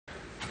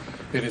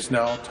It is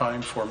now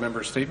time for a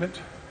member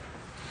statement.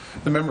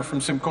 The member from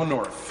Simcoe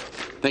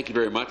North. Thank you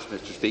very much,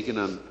 Mr.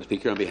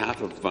 Speaker. On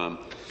behalf of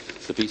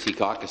the BC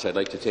Caucus, I'd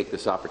like to take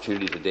this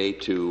opportunity today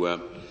to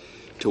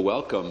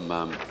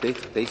welcome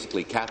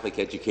basically Catholic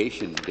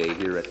Education Day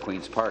here at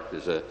Queen's Park.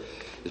 There's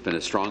been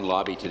a strong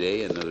lobby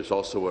today, and there's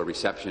also a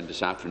reception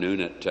this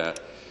afternoon at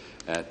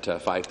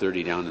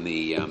 5:30 down in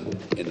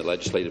the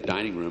legislative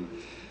dining room.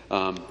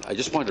 I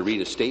just wanted to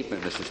read a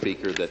statement, Mr.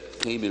 Speaker, that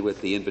came in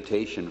with the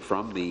invitation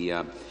from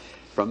the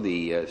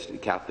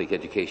Catholic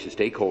education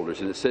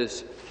stakeholders, and it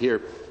says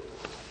here,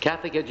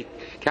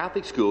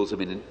 Catholic schools have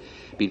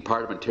been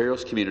part of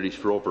Ontario's communities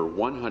for over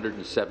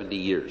 170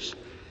 years.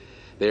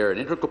 They are an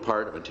integral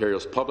part of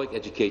Ontario's public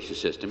education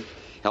system,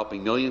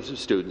 helping millions of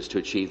students to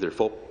achieve their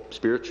full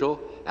spiritual,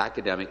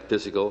 academic,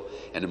 physical,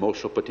 and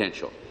emotional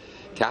potential.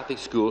 Catholic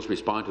schools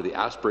respond to the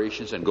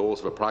aspirations and goals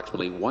of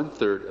approximately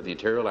one-third of the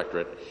Ontario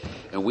electorate,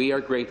 and we are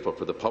grateful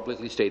for the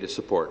publicly stated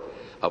support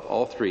of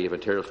all three of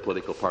Ontario's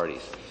political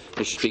parties.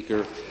 Mr.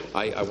 Speaker,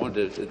 I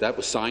wanted to, that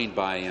was signed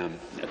by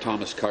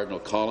Thomas Cardinal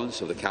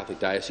Collins of the Catholic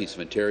Diocese of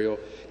Ontario,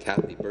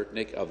 Kathy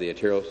Burtnick of the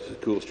Ontario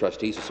Schools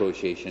Trustees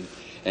Association,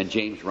 and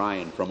James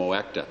Ryan from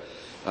OECTA.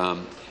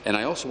 And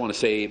I also want to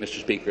say, Mr.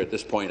 Speaker, at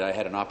this point I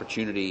had an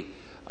opportunity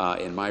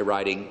in my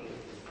riding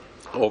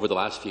over the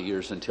last few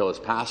years until his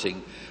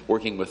passing,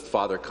 working with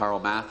Father Carl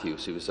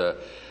Matthews. He was a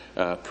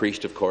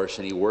priest, of course,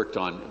 and he worked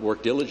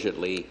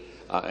diligently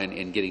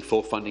in getting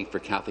full funding for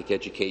Catholic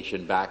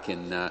education back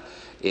in the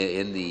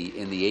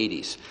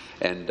 80s.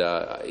 And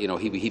you know,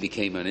 he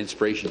became an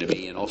inspiration to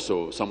me and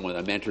also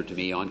a mentor to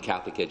me on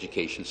Catholic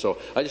education. So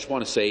I just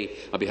want to say,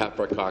 on behalf of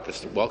our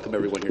caucus, welcome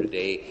everyone here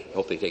today. I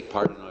hope they take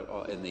part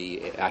in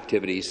the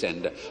activities,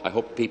 and I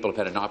hope people have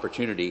had an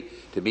opportunity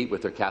to meet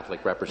with their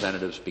Catholic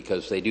representatives,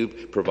 because they do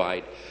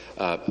provide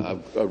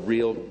a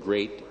real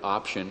great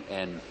option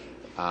and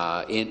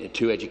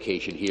to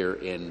education here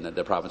in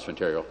the province of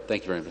Ontario.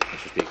 Thank you very much,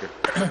 Mr. Speaker.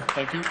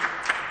 Thank you.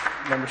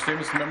 Member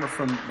statements. The member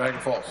from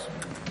Niagara Falls.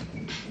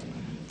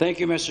 Thank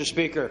you, Mr.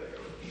 Speaker.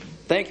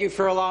 Thank you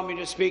for allowing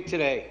me to speak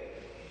today.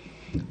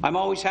 I'm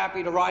always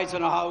happy to rise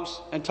in a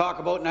House and talk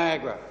about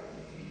Niagara.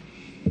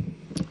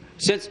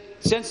 Since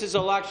his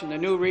election, the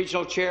new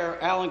regional chair,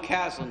 Alan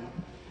Caslin,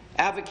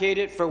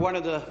 advocated for one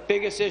of the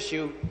biggest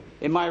issues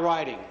in my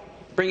riding,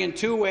 bringing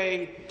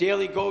two-way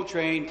daily GO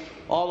train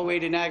all the way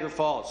to Niagara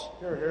Falls.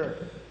 Hear,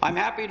 hear. I'm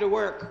happy to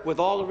work with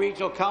all the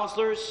regional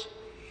councillors,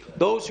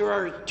 those who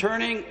are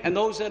returning and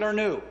those that are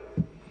new,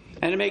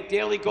 and to make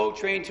daily GO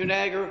train to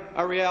Niagara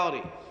a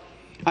reality.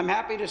 I'm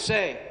happy to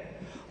say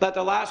that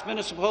the last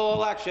municipal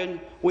election,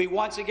 we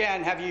once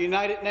again have a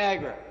united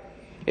Niagara.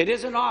 It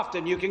isn't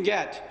often you can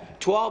get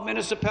 12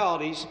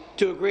 municipalities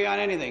to agree on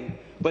anything,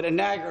 but in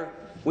Niagara,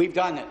 we've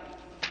done it.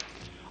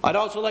 I'd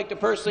also like to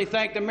personally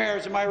thank the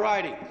mayors of my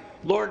riding,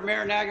 Lord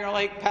Mayor Niagara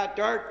Lake Pat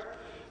Dart,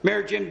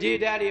 Mayor Jim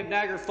Diodati of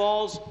Niagara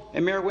Falls,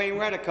 and Mayor Wayne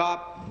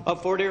Redicop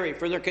of Fort Erie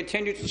for their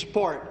continued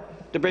support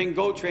to bring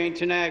GO train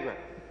to Niagara.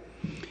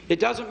 It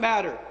doesn't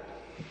matter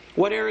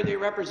what area they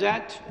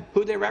represent,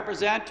 who they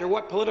represent, or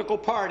what political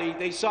party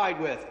they side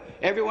with.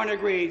 Everyone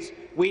agrees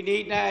we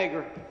need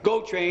Niagara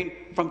GO train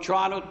from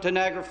Toronto to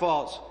Niagara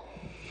Falls.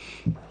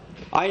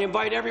 I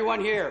invite everyone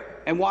here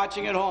and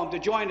watching at home to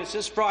join us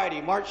this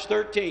Friday, March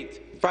 13th,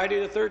 Friday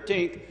the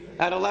 13th,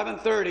 at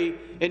 11:30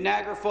 in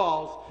Niagara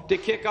Falls to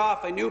kick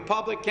off a new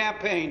public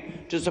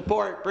campaign to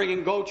support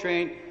bringing GO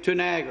train to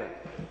Niagara.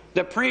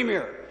 The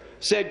Premier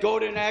said GO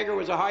to Niagara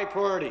was a high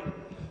priority.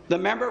 The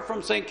member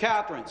from St.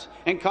 Catharines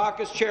and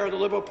caucus chair of the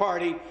Liberal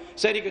Party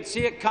said he could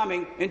see it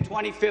coming in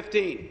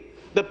 2015.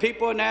 The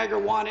people of Niagara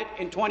want it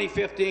in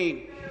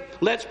 2015.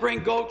 Let's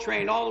bring GO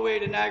train all the way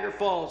to Niagara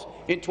Falls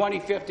in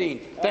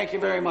 2015. Thank you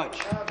very much.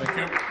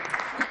 Thank you.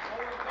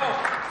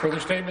 Further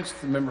statements?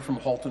 The member from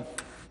Halton.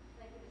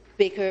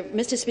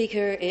 Mr.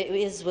 Speaker, it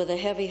is with a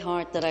heavy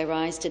heart that I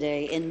rise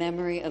today in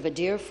memory of a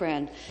dear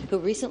friend who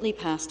recently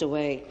passed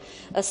away,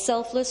 a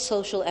selfless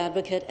social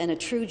advocate and a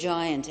true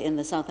giant in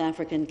the South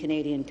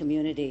African-Canadian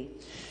community.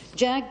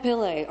 Jag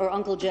Pillay, or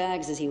Uncle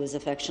Jags as he was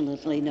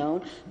affectionately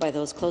known by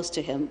those close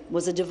to him,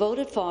 was a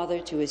devoted father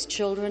to his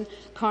children,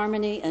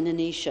 Carmony and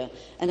Anisha,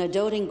 and a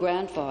doting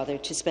grandfather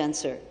to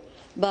Spencer.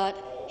 But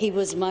he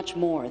was much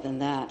more than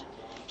that.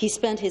 He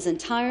spent his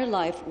entire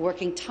life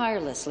working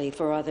tirelessly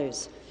for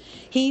others.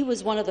 He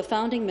was one of the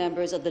founding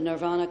members of the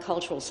Nirvana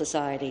Cultural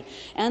Society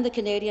and the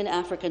Canadian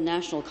African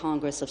National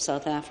Congress of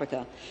South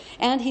Africa,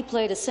 and he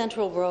played a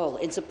central role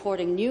in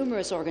supporting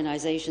numerous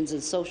organizations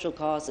and social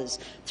causes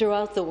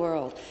throughout the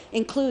world,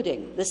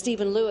 including the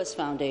Stephen Lewis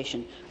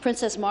Foundation,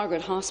 Princess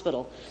Margaret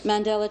Hospital,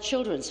 Mandela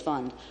Children's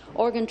Fund,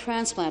 Organ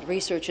Transplant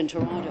Research in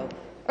Toronto,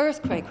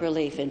 earthquake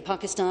relief in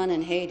Pakistan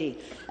and Haiti,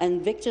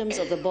 and victims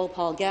of the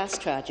Bhopal gas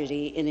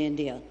tragedy in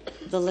India.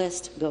 The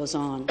list goes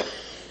on.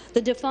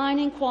 The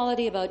defining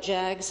quality about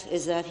Jags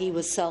is that he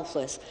was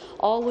selfless,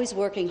 always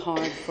working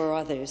hard for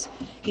others.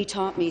 He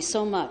taught me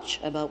so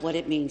much about what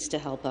it means to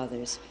help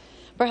others.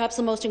 Perhaps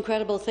the most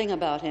incredible thing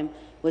about him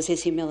was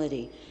his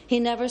humility. He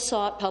never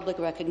sought public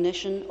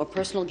recognition or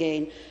personal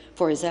gain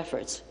for his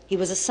efforts. He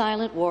was a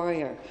silent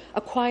warrior,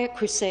 a quiet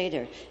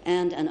crusader,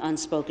 and an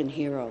unspoken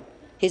hero.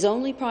 His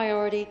only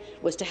priority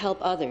was to help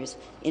others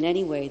in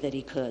any way that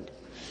he could.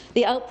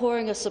 The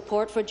outpouring of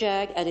support for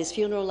Jag at his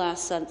funeral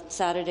last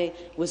Saturday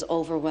was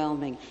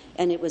overwhelming,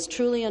 and it was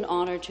truly an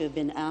honour to have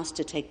been asked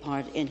to take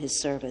part in his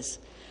service.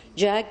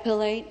 Jag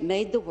Pillay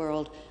made the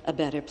world a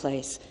better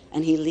place,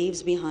 and he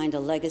leaves behind a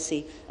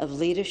legacy of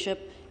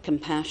leadership,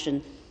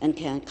 compassion, and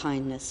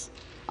kindness.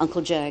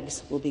 Uncle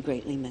Jags will be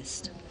greatly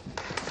missed.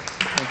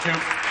 Thank you.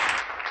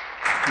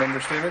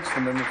 Member statements.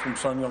 The member from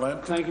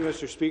Sarnia-Lambton. Thank you,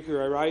 Mr.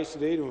 Speaker. I rise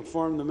today to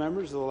inform the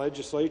members of the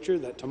Legislature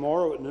that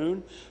tomorrow at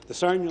noon, the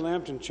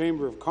Sarnia-Lambton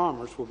Chamber of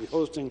Commerce will be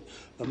hosting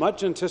the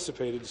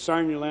much-anticipated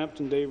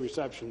Sarnia-Lambton Day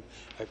reception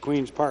at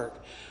Queen's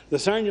Park. The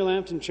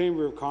Sarnia-Lambton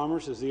Chamber of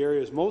Commerce is the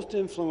area's most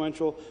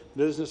influential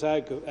business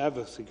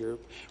advocacy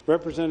group,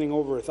 representing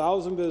over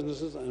 1,000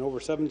 businesses and over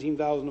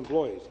 17,000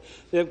 employees.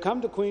 They have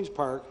come to Queen's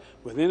Park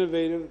with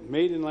innovative,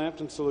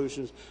 made-in-Lambton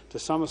solutions to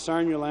some of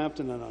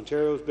Sarnia-Lambton and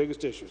Ontario's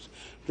biggest issues.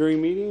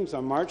 During meetings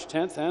on March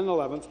 10th and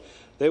 11th,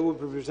 they will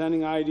be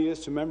presenting ideas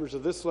to members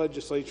of this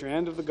legislature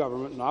and of the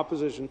government in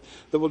opposition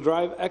that will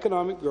drive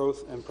economic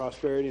growth and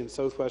prosperity in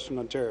southwestern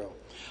Ontario.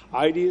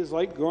 Ideas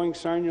like growing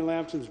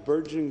Sarnia-Lambton's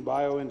burgeoning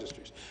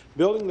bio-industries,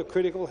 building the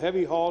critical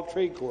heavy-haul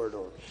trade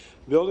corridor,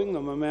 building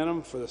the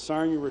momentum for the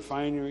Sarnia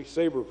Refinery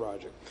Sabre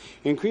project,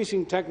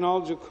 increasing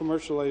technological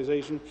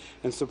commercialization,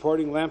 and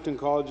supporting Lambton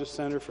College's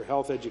Centre for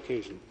Health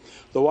Education.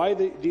 The wide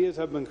ideas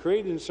have been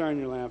created in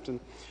Sarnia-Lambton.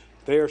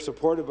 If they are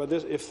supported by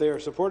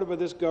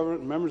this government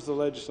and members of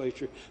the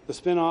legislature, the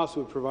spin-offs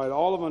would provide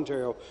all of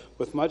Ontario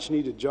with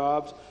much-needed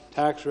jobs,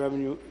 tax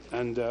revenue,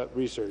 and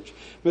research.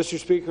 Mr.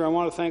 Speaker, I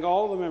want to thank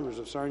all the members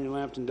of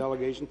Sarnia-Lambton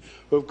delegation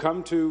who have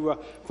come to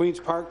Queen's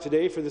Park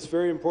today for this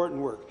very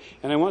important work.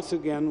 And I once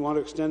again want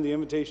to extend the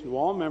invitation to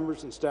all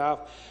members and staff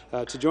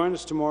to join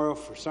us tomorrow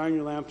for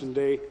Sarnia-Lambton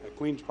Day at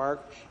Queen's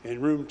Park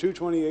in room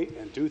 228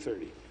 and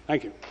 230.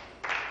 Thank you.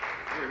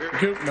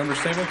 Thank you. Member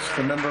statements.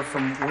 The member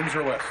from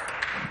Windsor West.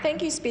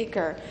 Thank you,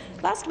 Speaker.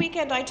 Last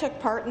weekend, I took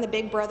part in the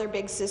Big Brother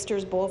Big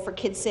Sisters Bowl for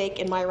Kids' Sake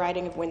in my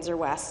riding of Windsor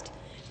West.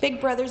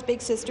 Big Brothers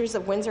Big Sisters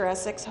of Windsor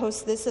Essex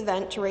hosts this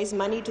event to raise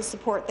money to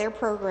support their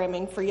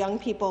programming for young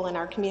people in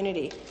our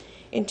community.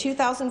 In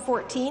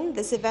 2014,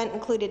 this event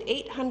included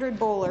 800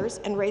 bowlers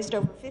and raised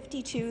over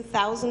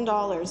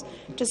 $52,000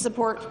 to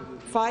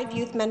support 5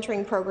 youth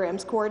mentoring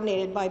programs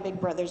coordinated by Big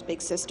Brothers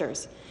Big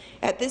Sisters.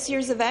 At this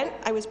year's event,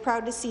 I was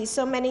proud to see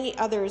so many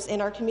others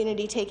in our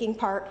community taking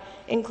part,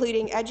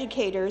 including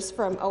educators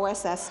from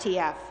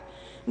OSSTF.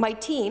 My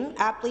team,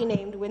 aptly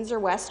named Windsor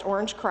West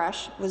Orange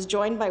Crush, was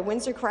joined by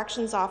Windsor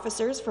Corrections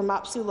officers from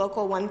MOPSU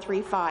Local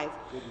 135.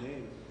 Good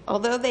name.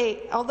 Although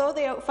they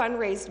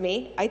out-fundraised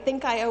me, I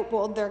think I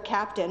outbowled their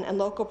captain and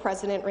local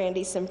president,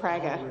 Randy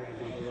Simpraga.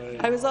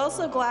 I was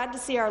also glad to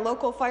see our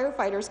local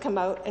firefighters come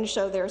out and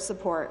show their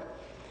support.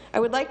 I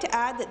would like to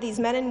add that these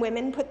men and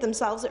women put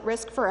themselves at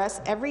risk for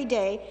us every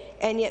day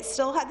and yet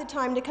still had the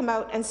time to come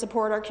out and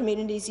support our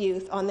community's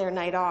youth on their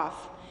night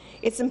off.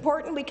 It's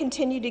important we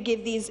continue to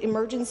give these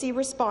emergency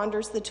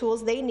responders the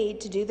tools they need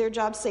to do their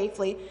job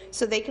safely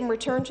so they can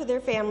return to their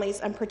families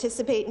and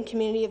participate in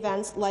community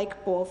events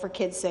like Bowl for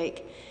Kids'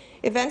 Sake.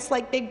 Events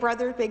like Big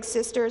Brother, Big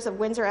Sisters of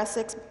Windsor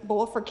Essex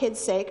Bowl for Kids'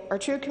 Sake are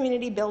true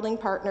community building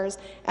partners,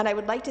 and I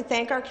would like to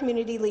thank our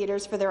community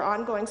leaders for their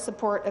ongoing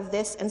support of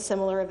this and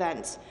similar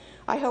events.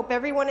 I hope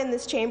everyone in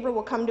this chamber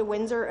will come to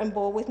Windsor and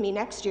bowl with me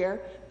next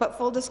year, but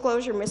full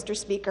disclosure, Mr.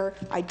 Speaker,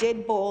 I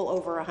did bowl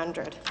over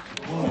 100.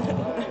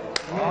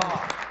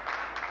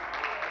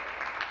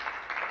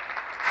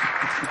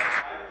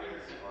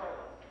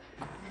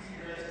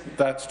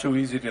 That's too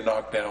easy to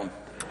knock down.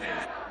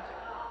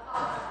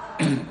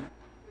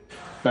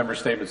 Member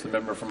statements. The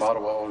member from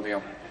Ottawa,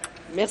 O'Neill.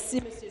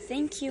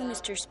 Thank you,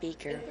 Mr.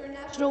 Speaker.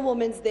 International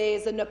Women's Day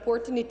is an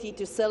opportunity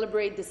to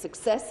celebrate the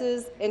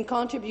successes and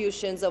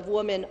contributions of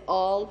women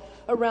all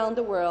around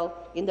the world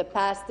in the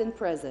past and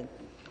present.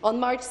 On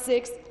March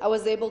 6th, I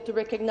was able to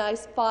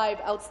recognize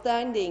 5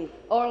 outstanding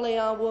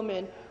Orléans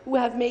women who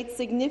have made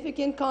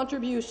significant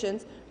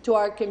contributions to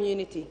our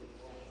community.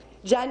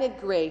 Janet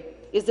Gray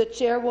is the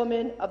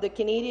chairwoman of the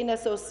Canadian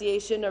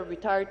Association of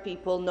Retired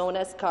People, known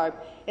as CARP,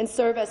 and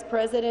served as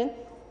president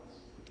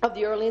of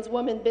the Orleans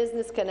Women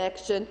Business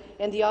Connection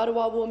and the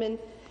Ottawa Women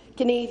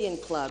Canadian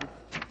Club.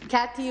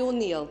 Cathy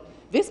O'Neill,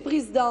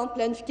 vice-présidente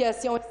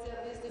planification.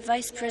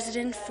 Vice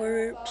President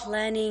for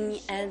Planning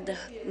at the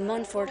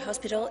Montfort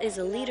Hospital, is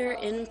a leader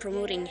in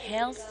promoting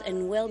health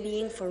and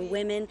well-being for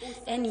women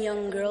and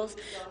young girls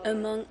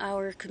among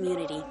our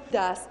community.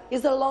 Das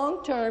is a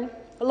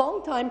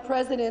long-time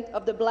president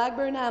of the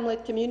Blackburn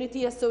Hamlet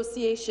Community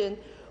Association,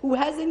 who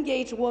has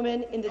engaged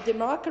women in the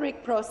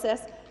democratic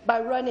process by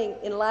running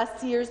in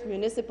last year's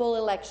municipal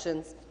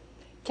elections.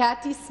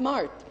 Kathy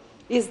Smart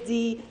is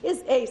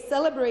a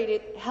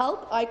celebrated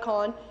health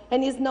icon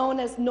and is known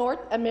as North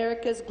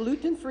America's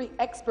gluten-free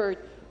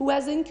expert who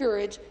has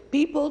encouraged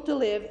people to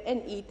live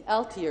and eat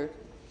healthier.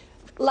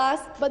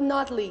 Last but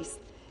not least,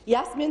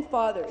 Yasmin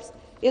Fathers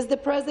is the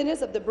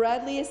president of the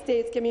Bradley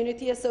Estates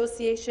Community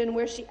Association,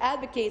 where she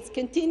advocates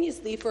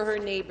continuously for her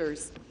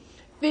neighbours.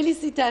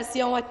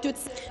 Félicitations à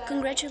toutes.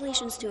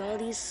 Congratulations to all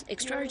these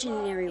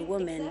extraordinary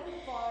women.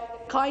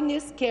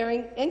 Kindness,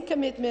 caring, and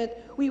commitment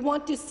we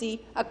want to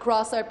see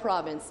across our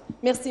province.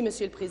 Merci,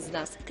 Monsieur le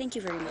Président. Thank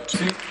you very much.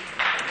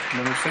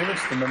 Member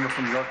Statements, the member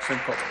from York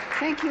Simcoe.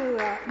 Thank you,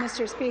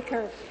 Mr.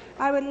 Speaker.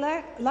 I would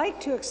like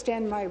to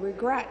extend my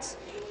regrets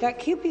that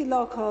CUPE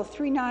Local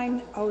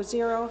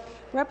 3900,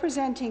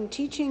 representing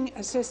teaching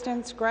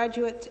assistants,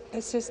 graduate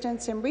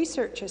assistants, and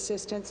research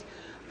assistants,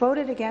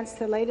 voted against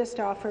the latest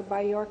offer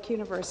by York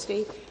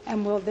University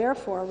and will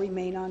therefore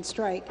remain on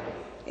strike.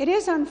 It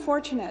is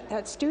unfortunate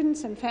that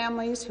students and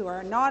families who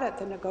are not at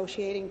the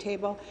negotiating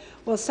table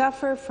will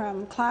suffer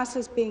from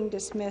classes being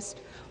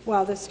dismissed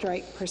while the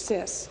strike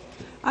persists.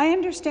 I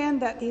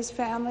understand that these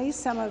families,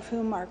 some of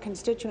whom are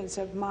constituents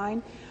of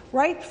mine,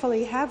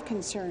 rightfully have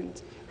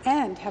concerns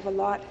and have a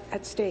lot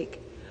at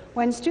stake.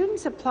 When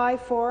students apply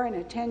for and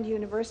attend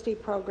university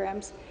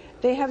programs,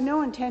 they have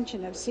no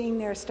intention of seeing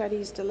their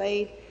studies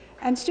delayed,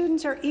 and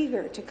students are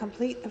eager to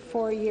complete the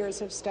 4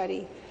 years of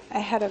study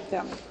ahead of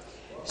them.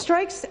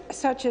 Strikes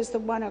such as the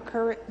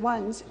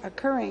ones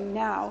occurring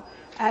now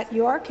at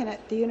York and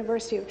at the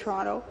University of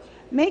Toronto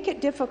make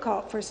it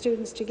difficult for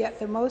students to get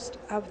the most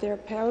of their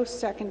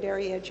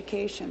post-secondary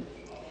education.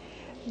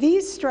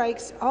 These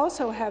strikes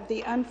also have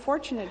the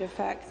unfortunate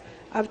effect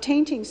of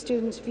tainting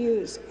students'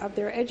 views of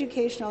their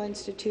educational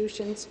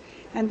institutions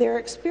and their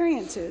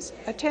experiences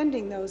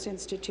attending those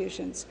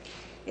institutions.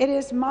 It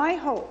is my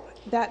hope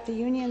that the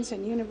unions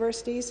and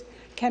universities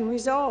can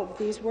resolve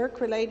these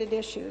work-related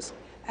issues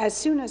as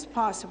soon as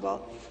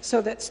possible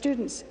so that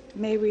students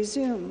may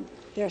resume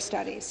their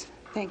studies.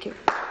 Thank you.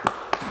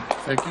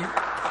 Thank you.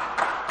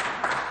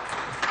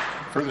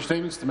 Further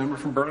statements, the member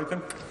from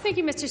Burlington. Thank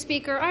you, Mr.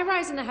 Speaker. I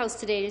rise in the House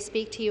today to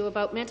speak to you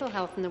about mental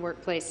health in the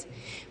workplace.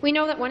 We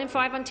know that 1 in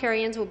 5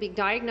 Ontarians will be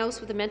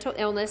diagnosed with a mental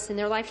illness in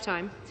their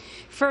lifetime.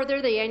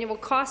 Further, the annual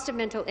cost of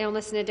mental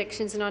illness and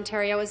addictions in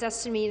Ontario is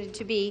estimated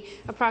to be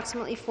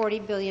approximately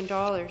 $40 billion.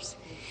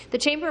 The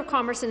Chamber of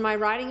Commerce in my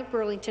riding of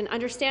Burlington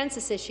understands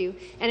this issue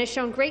and has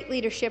shown great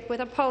leadership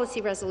with a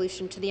policy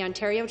resolution to the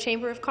Ontario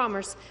Chamber of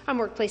Commerce on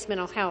workplace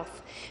mental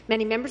health.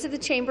 Many members of the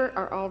Chamber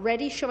are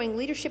already showing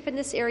leadership in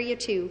this area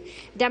too,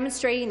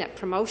 demonstrating that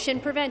promotion,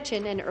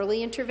 prevention and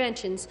early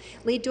interventions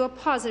lead to a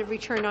positive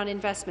return on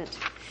investment.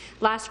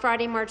 Last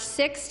Friday, March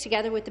 6,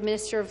 together with the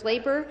Minister of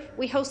Labour,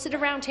 we hosted a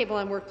roundtable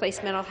on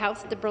workplace mental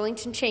health at the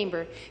Burlington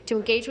Chamber to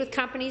engage with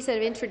companies that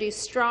have introduced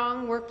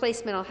strong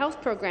workplace mental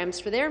health programs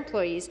for their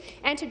employees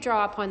and to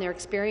draw upon their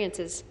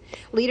experiences.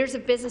 Leaders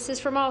of businesses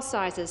from all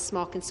sizes,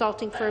 small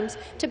consulting firms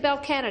to Bell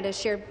Canada,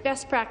 shared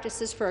best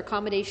practices for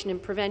accommodation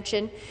and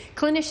prevention.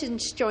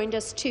 Clinicians joined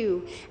us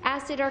too,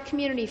 as did our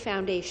Community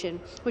Foundation,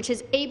 which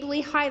has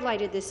ably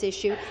highlighted this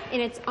issue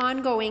in its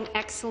ongoing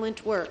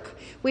excellent work.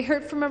 We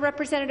heard from a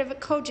representative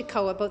at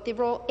Cogeco about the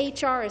role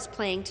HR is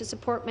playing to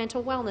support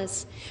mental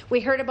wellness.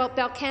 We heard about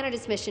Bell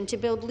Canada's mission to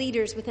build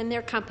leaders within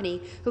their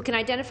company who can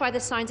identify the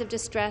signs of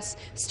distress,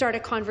 start a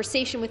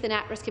conversation with an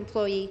at-risk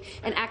employee,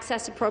 and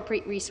access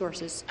appropriate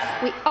resources.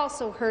 We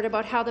also heard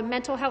about how the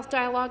mental health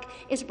dialogue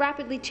is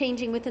rapidly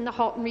changing within the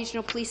Halton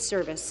Regional Police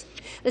Service.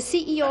 The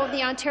CEO of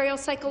the Ontario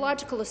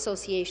Psychological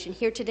Association,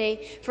 here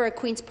today for a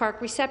Queen's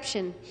Park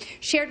reception,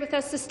 shared with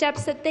us the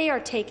steps that they are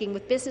taking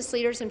with business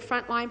leaders and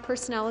frontline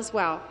personnel as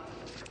well.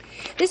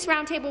 This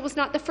roundtable was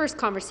not the first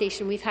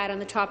conversation we've had on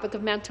the topic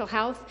of mental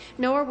health,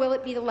 nor will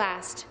it be the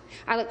last.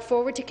 I look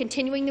forward to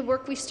continuing the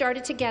work we've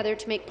started together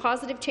to make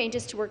positive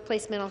changes to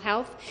workplace mental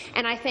health,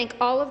 and I thank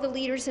all of the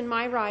leaders in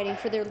my riding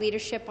for their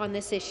leadership on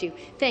this issue.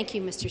 Thank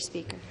you, Mr.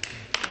 Speaker.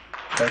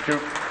 Thank you.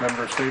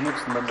 Member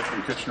Statements, the member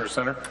from Kitchener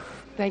Centre.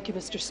 Thank you,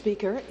 Mr.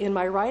 Speaker. In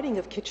my riding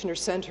of Kitchener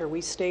Centre, we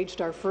staged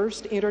our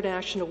first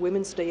International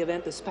Women's Day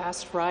event this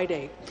past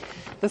Friday.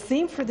 The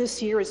theme for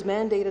this year, as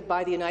mandated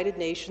by the United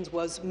Nations,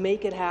 was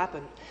Make It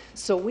Happen.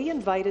 So we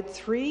invited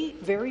 3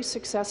 very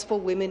successful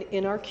women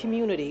in our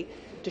community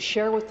to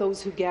share with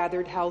those who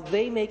gathered how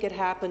they make it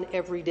happen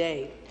every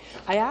day.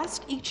 I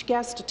asked each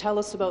guest to tell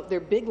us about their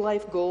big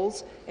life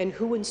goals and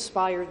who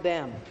inspired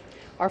them.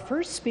 Our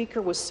first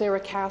speaker was Sarah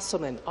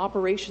Castleman,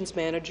 Operations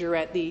Manager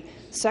at the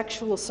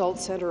Sexual Assault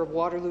Centre of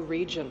Waterloo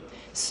Region.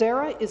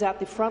 Sarah is at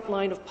the front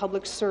line of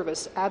public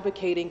service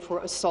advocating for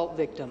assault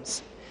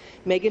victims.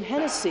 Megan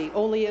Hennessy,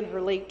 only in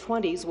her late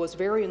 20s, was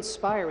very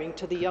inspiring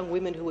to the young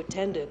women who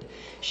attended.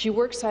 She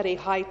works at a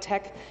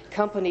high-tech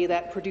company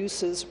that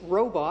produces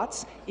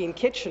robots in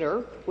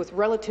Kitchener. With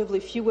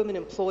relatively few women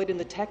employed in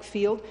the tech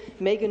field,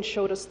 Megan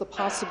showed us the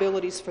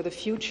possibilities for the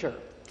future.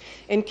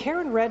 And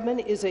Karen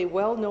Redmond is a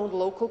well-known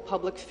local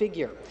public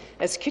figure.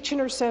 As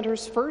Kitchener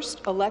Centre's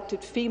first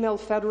elected female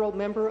federal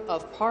member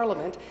of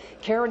Parliament,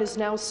 Karen is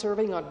now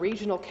serving on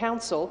regional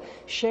council,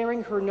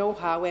 sharing her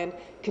know-how and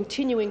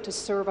continuing to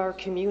serve our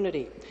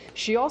community.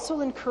 She also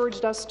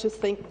encouraged us to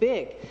think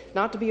big,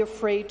 not to be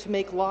afraid to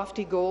make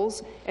lofty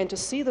goals, and to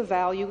see the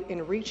value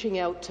in reaching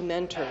out to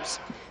mentors.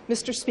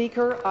 Mr.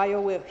 Speaker, I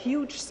owe a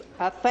huge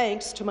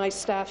thanks to my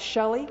staff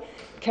Shelley,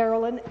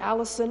 Carolyn,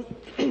 Allison,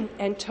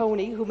 and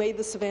Tony, who made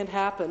this event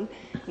happen.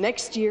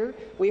 Next year,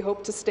 we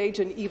hope to stage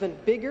an even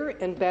bigger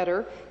and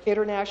better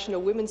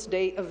International Women's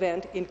Day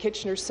event in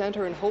Kitchener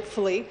Centre, and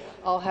hopefully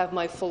I'll have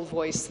my full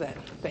voice then.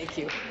 Thank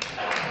you.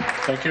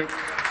 Thank you.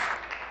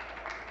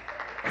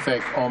 I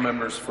thank all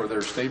members for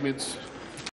their statements.